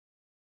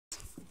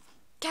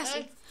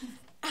Cassie,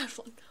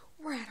 Ashlyn,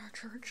 we're at our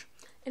church,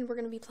 and we're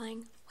going to be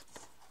playing with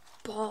the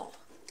ball.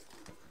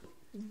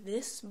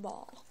 This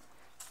ball.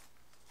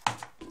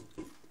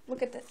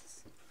 Look at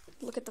this.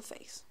 Look at the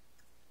face.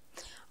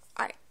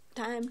 Alright,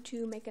 time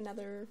to make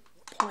another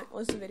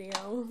pointless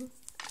video.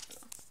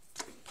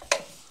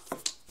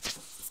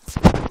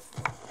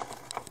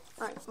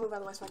 Alright, move out of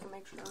the way so I can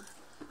make sure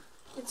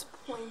it's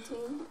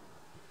pointing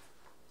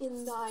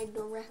in the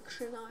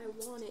direction I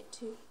want it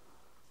to.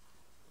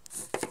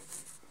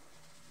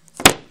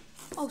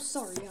 Oh,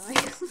 sorry,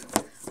 guys.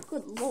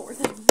 Good lord.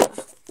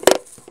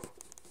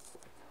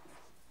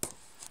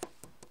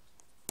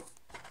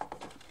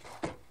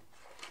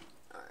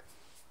 Alright.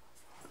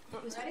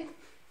 Ready?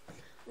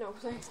 No,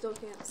 because I still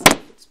can't see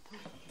if it's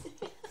pointing.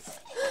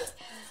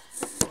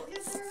 We'll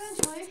get there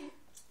eventually.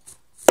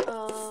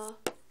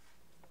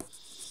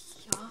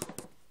 Yeah.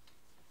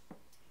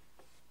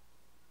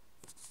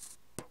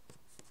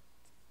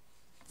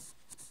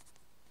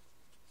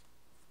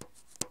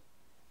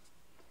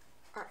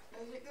 Alright.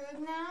 Is it good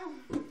now?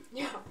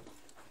 Yeah.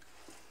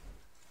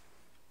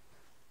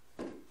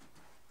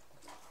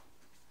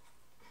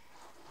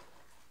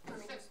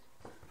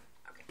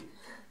 Okay.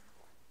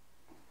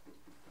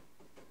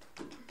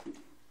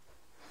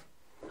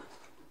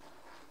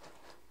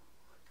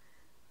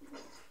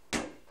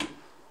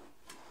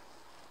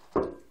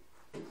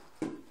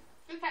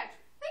 Good catch.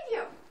 Thank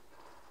you.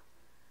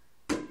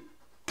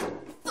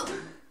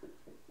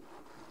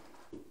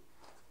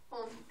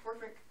 Hold on,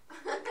 perfect.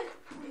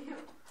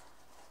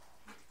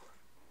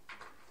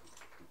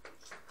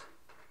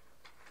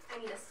 I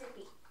need a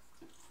sippy.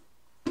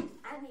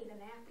 I need a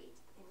nappy.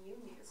 And you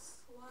need a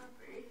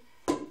sloppy.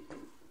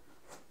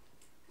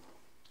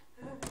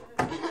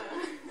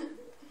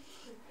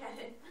 Get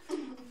it?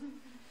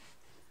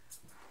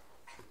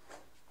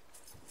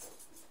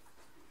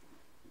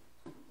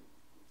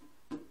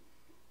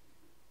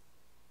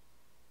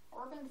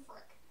 Corbin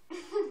Frick.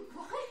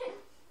 What?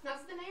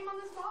 That's the name on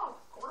this ball.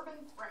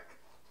 Corbin Frick.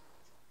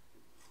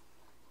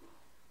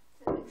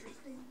 It's an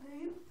interesting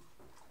name.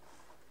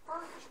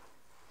 First.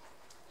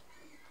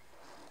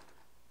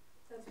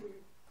 That's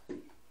weird.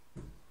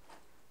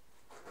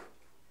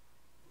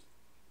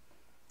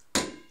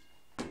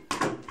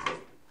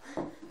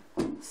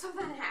 So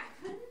that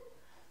happened.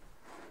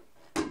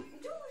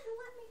 You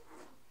let me.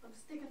 I'm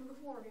sticking to the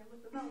floor again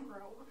with the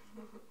Velcro.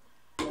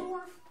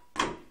 Or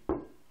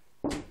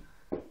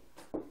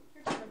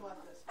You're terrible at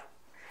this.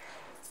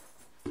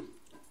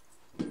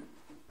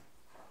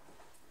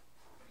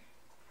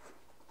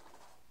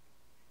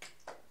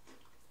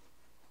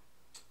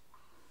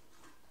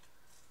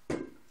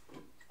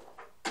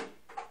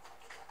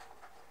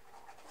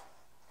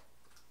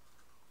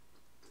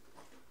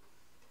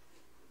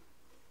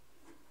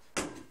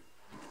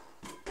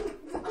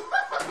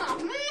 Oh,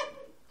 man!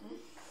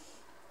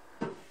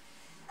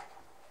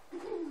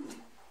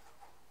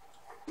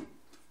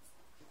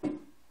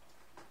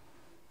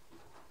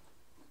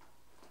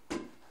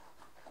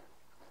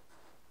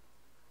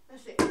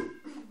 Let's see.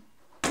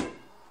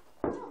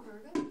 Oh,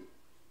 very good.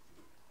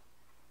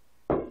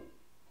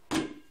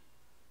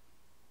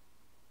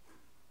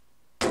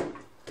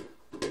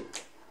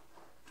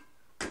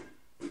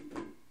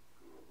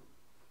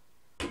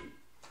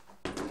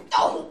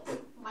 Oh!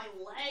 My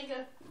leg.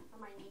 Or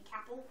my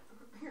kneecapple.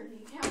 Your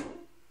kneecapple.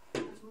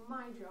 That's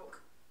my joke.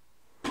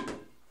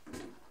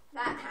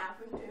 that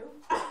happened too.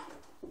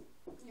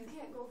 You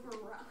can't go for a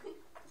ride.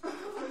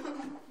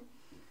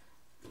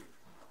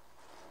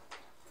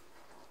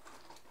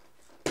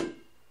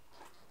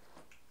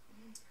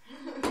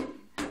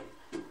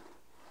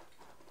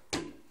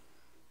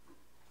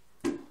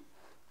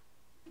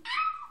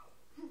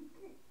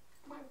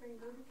 My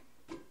finger.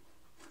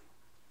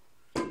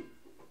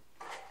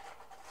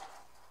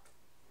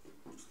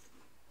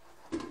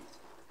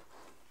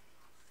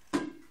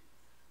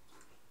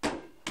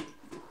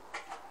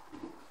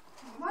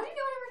 Why do you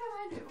do it every time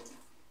I do?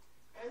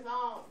 It's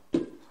all.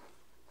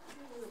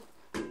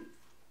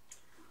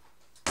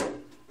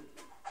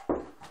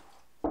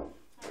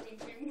 I'm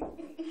teaching.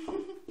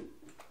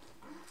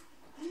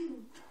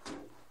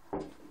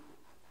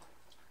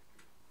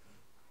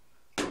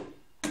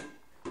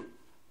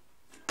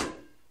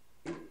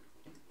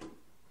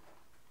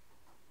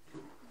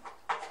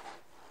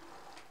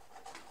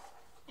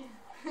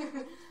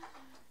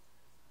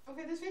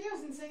 Okay, this video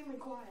is insanely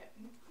quiet.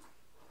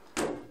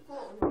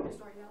 Well, you just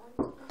start yelling.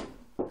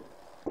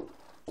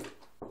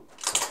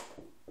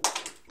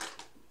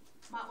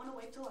 Might want to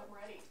wait till I'm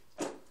ready.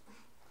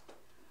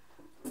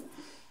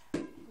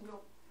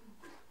 No.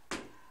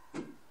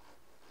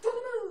 To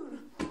the moon!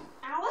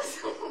 Alice?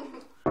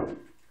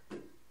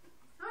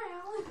 Hi,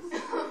 Alice.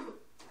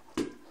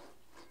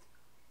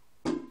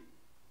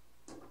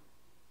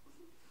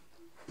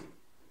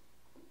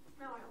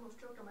 Now I almost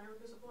choked on my own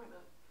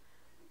disappointment.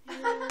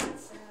 Yeah,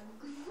 that's sad.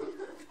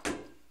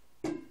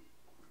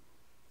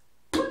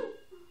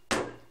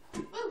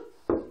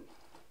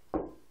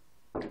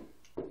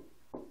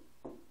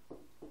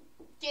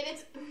 Get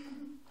it?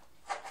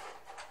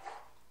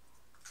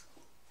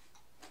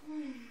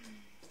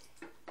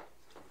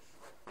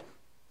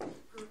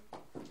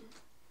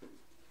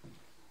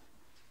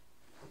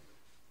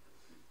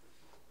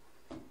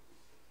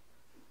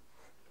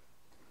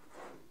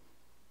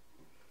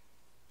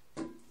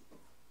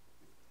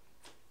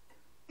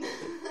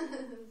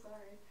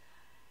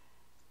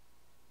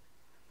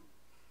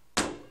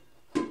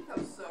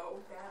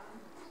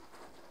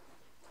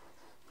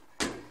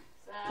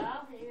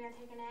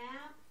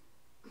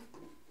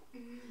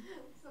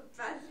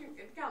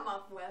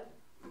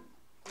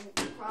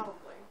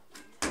 Probably.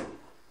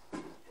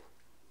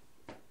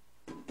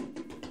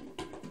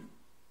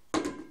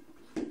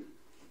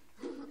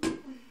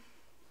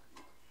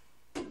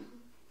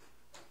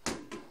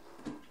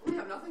 We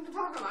have nothing to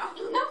talk about.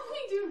 No,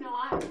 we do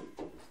not.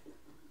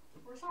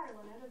 We're sorry,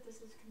 Lynette, if this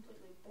is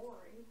completely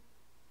boring.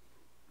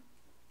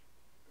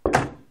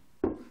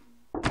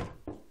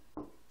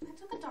 That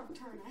took a dark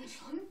turn,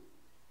 Ashlyn.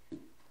 Wait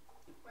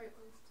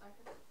 1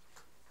 second.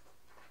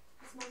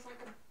 It smells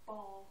like a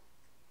ball.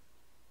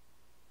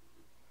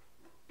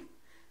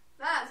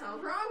 That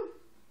sounds wrong.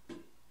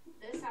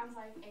 This sounds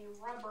like a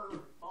rubber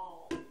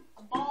ball.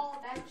 A ball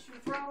that you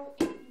throw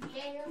in the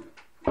air.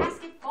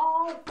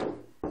 Basketball.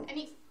 And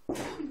he...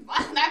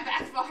 that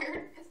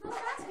backfired. It's not a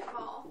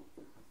basketball.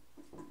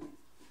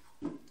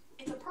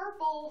 It's a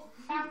purple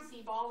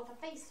bouncy ball with a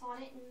face on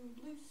it and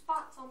blue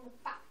spots on the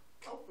back.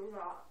 Oh,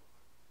 God.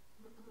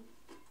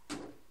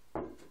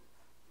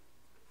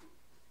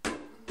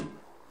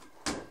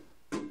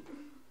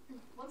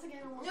 Once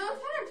again, almost... No,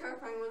 it's kind of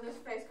terrifying when this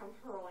face comes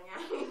hurling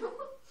at you.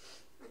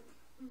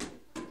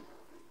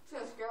 It's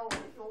gonna scare all the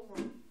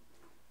children.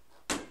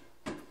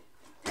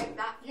 Take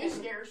that, You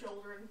scare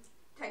children.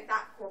 Take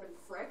that, Corbin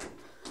Frick.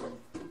 What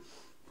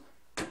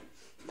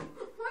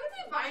did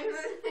he find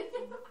this?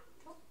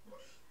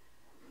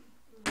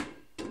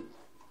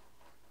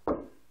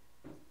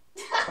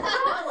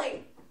 Holy!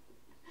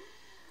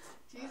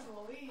 Jeez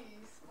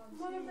Louise.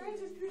 One of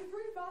Francis drew 3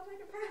 spots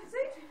like a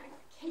parasite.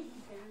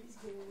 Katy Perry's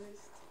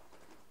ghost.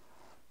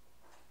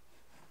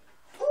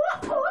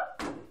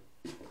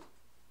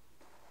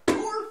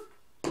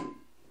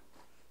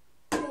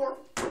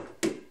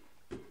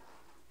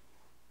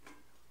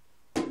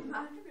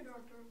 That took a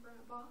dark turn,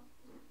 Grandpa.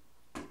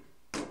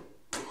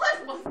 What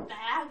was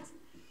that?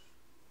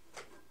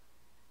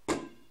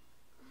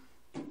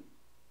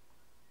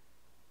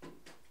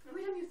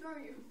 Every time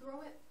you throw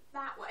it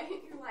that way.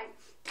 You're like,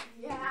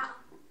 yeah.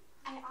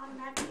 I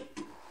automatically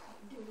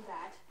do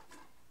that.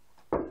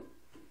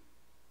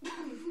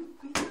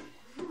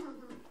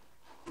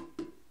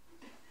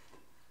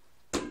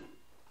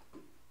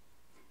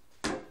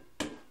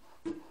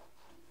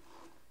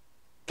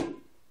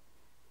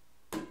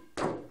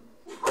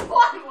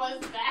 What was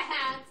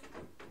that?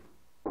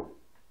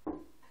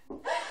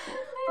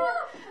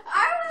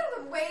 I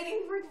was waiting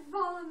for it to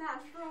fall in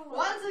that stroller.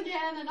 Once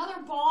again,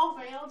 another ball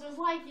fail, just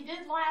like you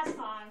did last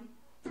time.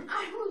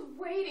 I was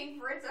waiting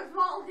for it to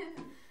fall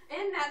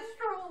in that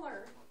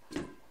stroller.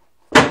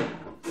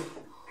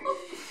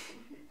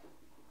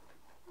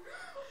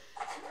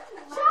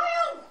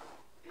 Child!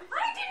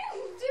 I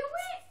didn't do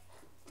it!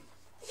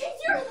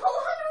 You're the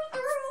one who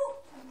threw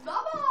the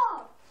ball!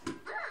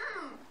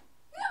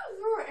 You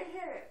threw it and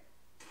hit it.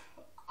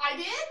 I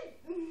did?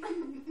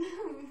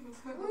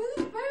 Will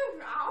you move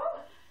now?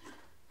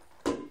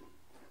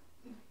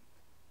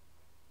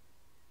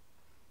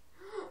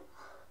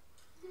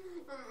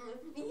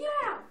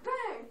 Yeah,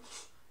 bang!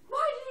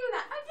 Why'd you do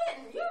that? I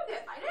didn't. You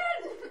did. I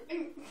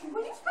didn't.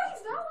 When you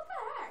spaced out, what the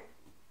heck?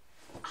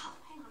 Oh,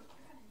 hang on.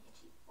 You're got an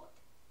itchy foot.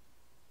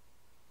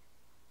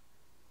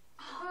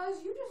 Because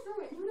you just threw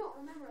it and you don't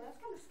remember. That's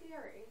kind of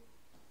scary.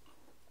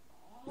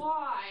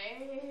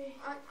 Why?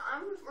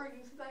 I'm just where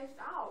you spaced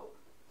out.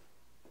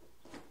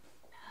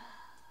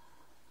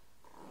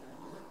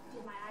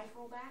 Did my eyes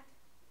roll back?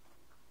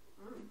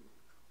 Mm.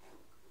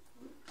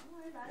 Don't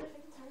worry about it. If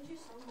it concerns you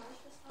so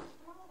much, just don't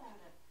worry about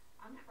it.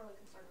 I'm not really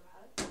concerned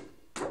about it.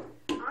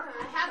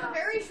 I have a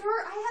very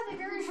short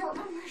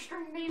memory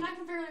string, and I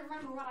can barely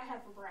remember what I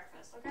had for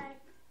breakfast, okay?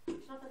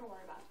 There's nothing to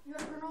worry about. You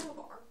had a granola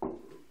bar.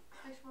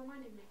 Thanks for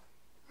reminding me.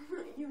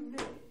 You knew.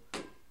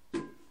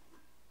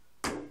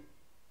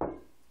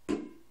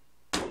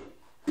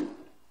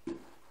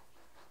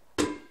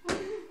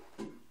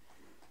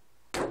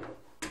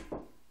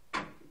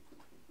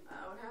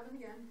 What happened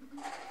again?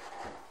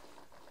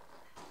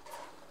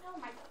 Oh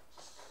my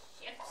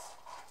chips.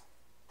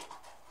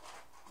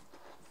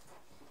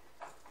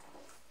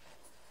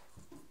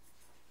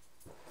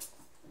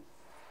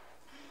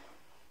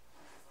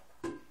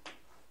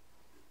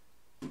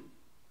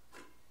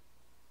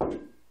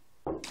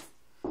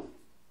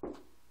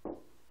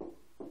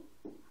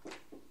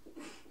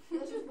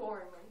 This is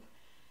boring me.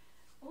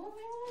 Oh,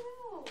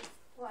 no.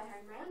 What,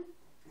 Hangman?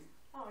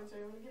 Oh, and so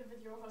you want to get a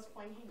video of us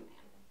playing Hangman?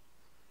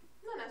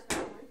 Not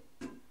necessarily.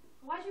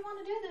 Why'd you want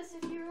to do this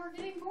if you were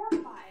getting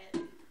bored by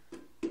it?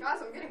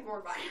 Guys, I'm getting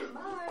bored by him.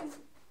 Bye.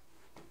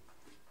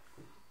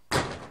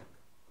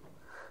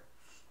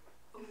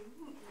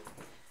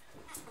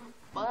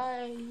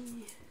 Bye.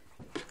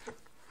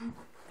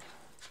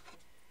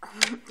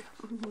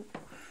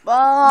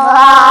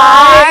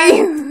 Bye.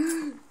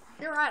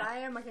 You're right, I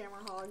am a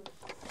camera hog.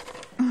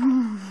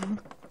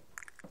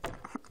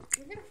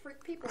 You're gonna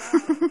freak people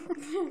out.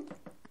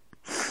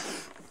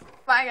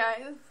 Bye,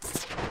 guys.